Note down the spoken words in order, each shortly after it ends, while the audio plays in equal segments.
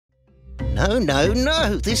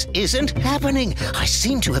No, this isn't happening. I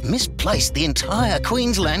seem to have misplaced the entire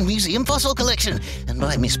Queensland Museum fossil collection. And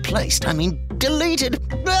by misplaced, I mean deleted.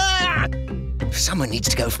 Ah! Someone needs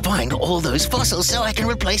to go find all those fossils so I can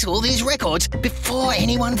replace all these records before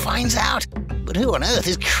anyone finds out. But who on earth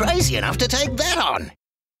is crazy enough to take that on?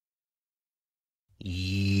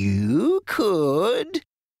 You could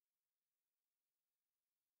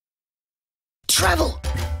travel.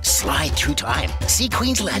 Slide through time. See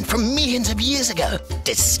Queensland from millions of years ago.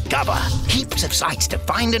 Discover. Heaps of sights to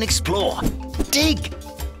find and explore. Dig.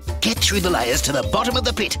 Get through the layers to the bottom of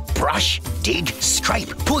the pit. Brush, dig, scrape,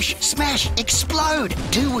 push, smash, explode.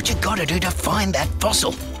 Do what you gotta do to find that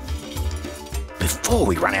fossil before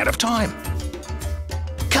we run out of time.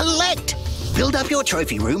 Collect. Build up your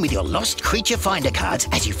trophy room with your lost creature finder cards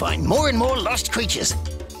as you find more and more lost creatures.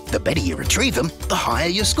 The better you retrieve them, the higher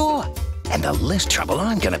your score. And the less trouble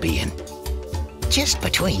I'm gonna be in. Just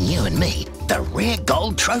between you and me, the rare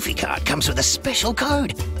gold trophy card comes with a special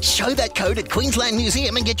code. Show that code at Queensland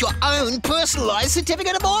Museum and get your own personalised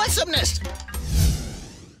certificate of awesomeness.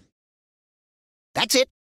 That's it.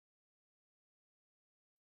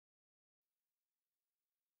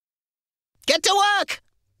 Get to work!